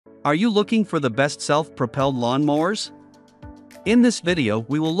Are you looking for the best self-propelled lawn mowers? In this video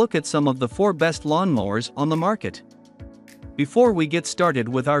we will look at some of the 4 best lawn mowers on the market. Before we get started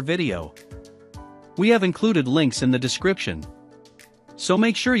with our video, we have included links in the description, so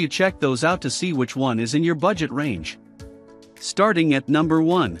make sure you check those out to see which one is in your budget range. Starting at number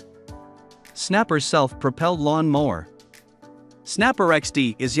 1. Snapper Self-Propelled Lawn Mower. Snapper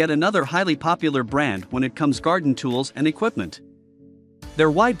XD is yet another highly popular brand when it comes garden tools and equipment. Their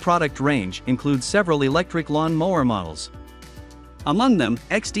wide product range includes several electric lawn mower models. Among them,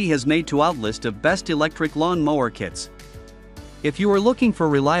 XD has made to outlist of best electric lawn mower kits. If you are looking for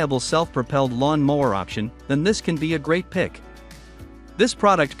reliable self-propelled lawn mower option, then this can be a great pick. This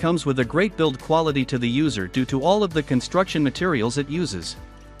product comes with a great build quality to the user due to all of the construction materials it uses.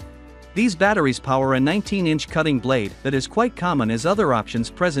 These batteries power a 19-inch cutting blade that is quite common as other options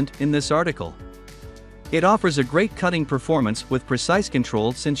present in this article. It offers a great cutting performance with precise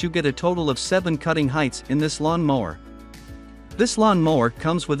control since you get a total of 7 cutting heights in this lawn mower. This lawn mower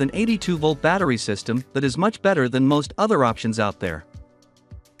comes with an 82-volt battery system that is much better than most other options out there.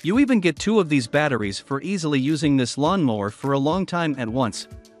 You even get 2 of these batteries for easily using this lawn mower for a long time at once.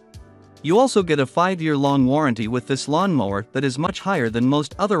 You also get a 5-year-long warranty with this lawn mower that is much higher than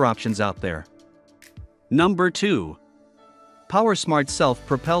most other options out there. Number 2. PowerSmart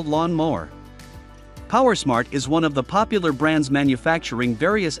Self-Propelled Lawn Mower. PowerSmart is one of the popular brands manufacturing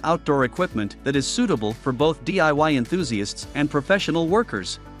various outdoor equipment that is suitable for both DIY enthusiasts and professional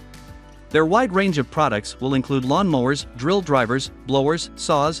workers. Their wide range of products will include lawnmowers, drill drivers, blowers,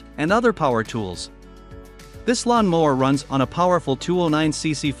 saws, and other power tools. This lawn mower runs on a powerful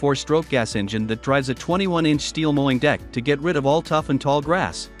 209cc 4-stroke gas engine that drives a 21-inch steel mowing deck to get rid of all tough and tall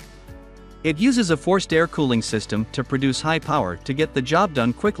grass. It uses a forced air cooling system to produce high power to get the job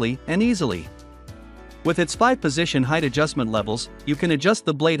done quickly and easily. With its 5-position height adjustment levels, you can adjust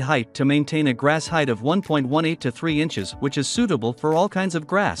the blade height to maintain a grass height of 1.18 to 3 inches, which is suitable for all kinds of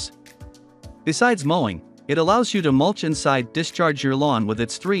grass. Besides mowing, it allows you to mulch inside, discharge your lawn with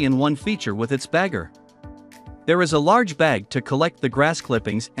its 3-in-1 feature with its bagger. There is a large bag to collect the grass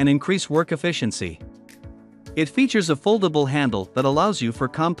clippings and increase work efficiency. It features a foldable handle that allows you for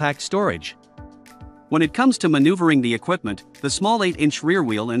compact storage. When it comes to maneuvering the equipment, the small 8-inch rear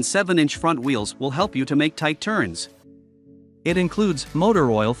wheel and 7-inch front wheels will help you to make tight turns. It includes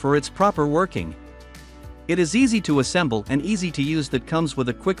motor oil for its proper working. It is easy to assemble and easy to use that comes with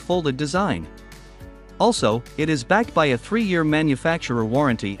a quick folded design. Also, it is backed by a 3-year manufacturer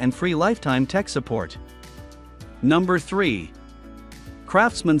warranty and free lifetime tech support. Number 3.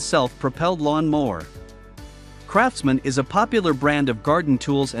 Craftsman Self-Propelled Lawn Mower. Craftsman is a popular brand of garden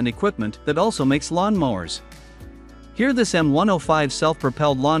tools and equipment that also makes lawn mowers. Here this M105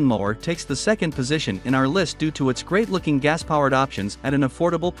 self-propelled lawn mower takes the 2nd position in our list due to its great-looking gas-powered options at an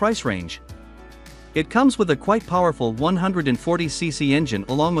affordable price range. It comes with a quite powerful 140cc engine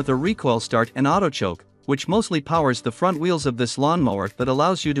along with a recoil start and auto choke, which mostly powers the front wheels of this lawnmower that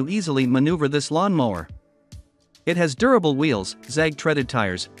allows you to easily maneuver this lawnmower. It has durable wheels, zag-treaded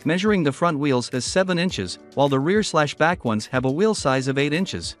tires, measuring the front wheels as 7 inches, while the rear/back ones have a wheel size of 8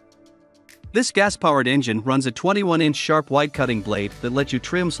 inches. This gas-powered engine runs a 21-inch sharp wide cutting blade that lets you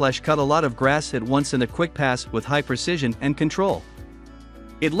trim/cut a lot of grass at once in a quick pass with high precision and control.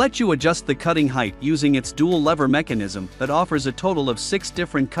 It lets you adjust the cutting height using its dual lever mechanism that offers a total of 6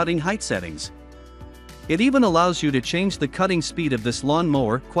 different cutting height settings. It even allows you to change the cutting speed of this lawn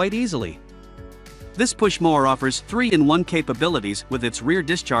mower quite easily. This push mower offers 3-in-1 capabilities with its rear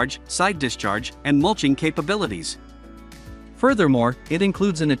discharge, side discharge, and mulching capabilities. Furthermore, it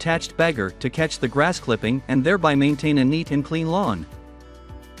includes an attached bagger to catch the grass clipping and thereby maintain a neat and clean lawn.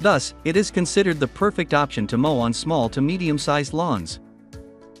 Thus, it is considered the perfect option to mow on small to medium-sized lawns.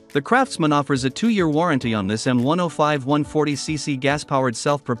 The Craftsman offers a 2-year warranty on this M105 140cc gas-powered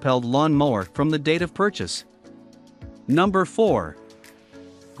self-propelled lawn mower from the date of purchase. Number 4.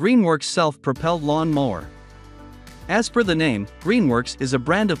 Greenworks Self-Propelled Lawn Mower. As per the name, Greenworks is a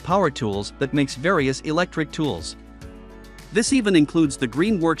brand of power tools that makes various electric tools. This even includes the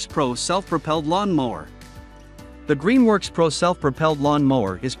Greenworks Pro Self-Propelled Lawn Mower. The Greenworks Pro Self-Propelled Lawn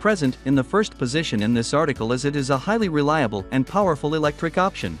Mower is present in the 1st position in this article as it is a highly reliable and powerful electric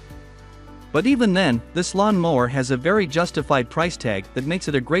option. But even then, this lawn mower has a very justified price tag that makes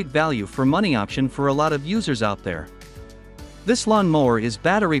it a great value for money option for a lot of users out there. This lawn mower is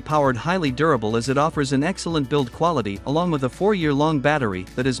battery-powered, highly durable as it offers an excellent build quality along with a 4-year-long battery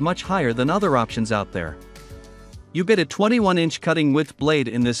that is much higher than other options out there. You get a 21-inch cutting width blade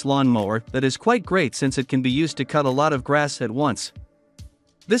in this lawn mower that is quite great since it can be used to cut a lot of grass at once.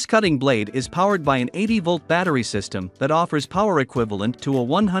 This cutting blade is powered by an 80-volt battery system that offers power equivalent to a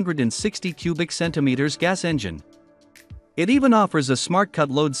 160 cubic centimeters gas engine. It even offers a smart cut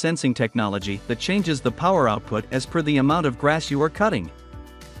load sensing technology that changes the power output as per the amount of grass you are cutting.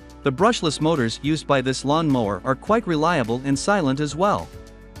 The brushless motors used by this lawn mower are quite reliable and silent as well.